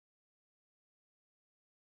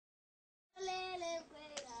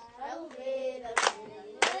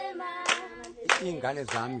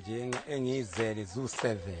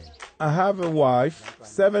I have a wife,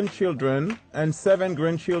 7 children, and 7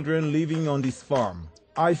 grandchildren living on this farm.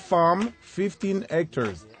 I farm 15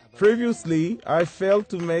 hectares. Previously, I failed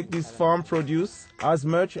to make this farm produce as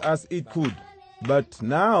much as it could. But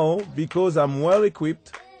now, because I'm well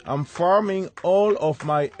equipped, I'm farming all of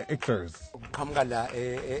my hectares.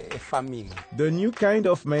 The new kind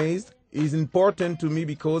of maize is important to me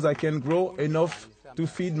because I can grow enough to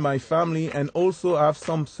feed my family and also have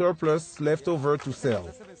some surplus left over to sell.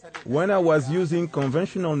 When I was using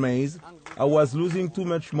conventional maize, I was losing too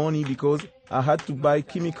much money because I had to buy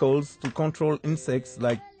chemicals to control insects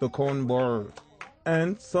like the corn borer.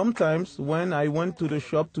 And sometimes when I went to the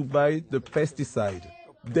shop to buy the pesticide,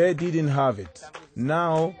 they didn't have it.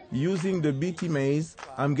 Now, using the BT maize,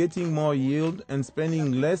 I'm getting more yield and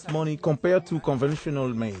spending less money compared to conventional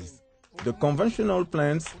maize. The conventional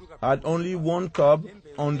plants had only 1 cob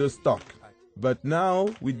on the stalk. But now,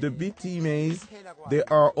 with the BT maize, there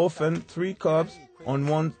are often 3 cobs on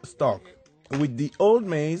 1 stalk. With the old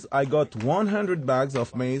maize, I got 100 bags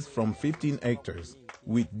of maize from 15 hectares.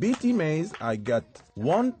 With BT maize, I got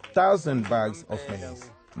 1,000 bags of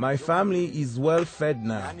maize. My family is well fed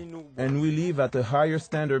now, and we live at a higher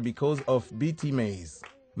standard because of BT maize.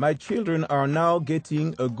 My children are now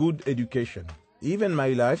getting a good education. Even my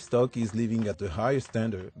livestock is living at a higher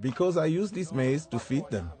standard because I use this maize to feed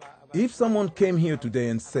them. If someone came here today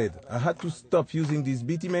and said I had to stop using this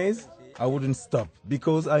BT maize, I wouldn't stop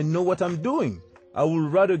because I know what I'm doing. I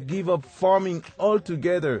would rather give up farming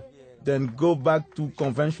altogether than go back to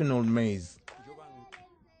conventional maize.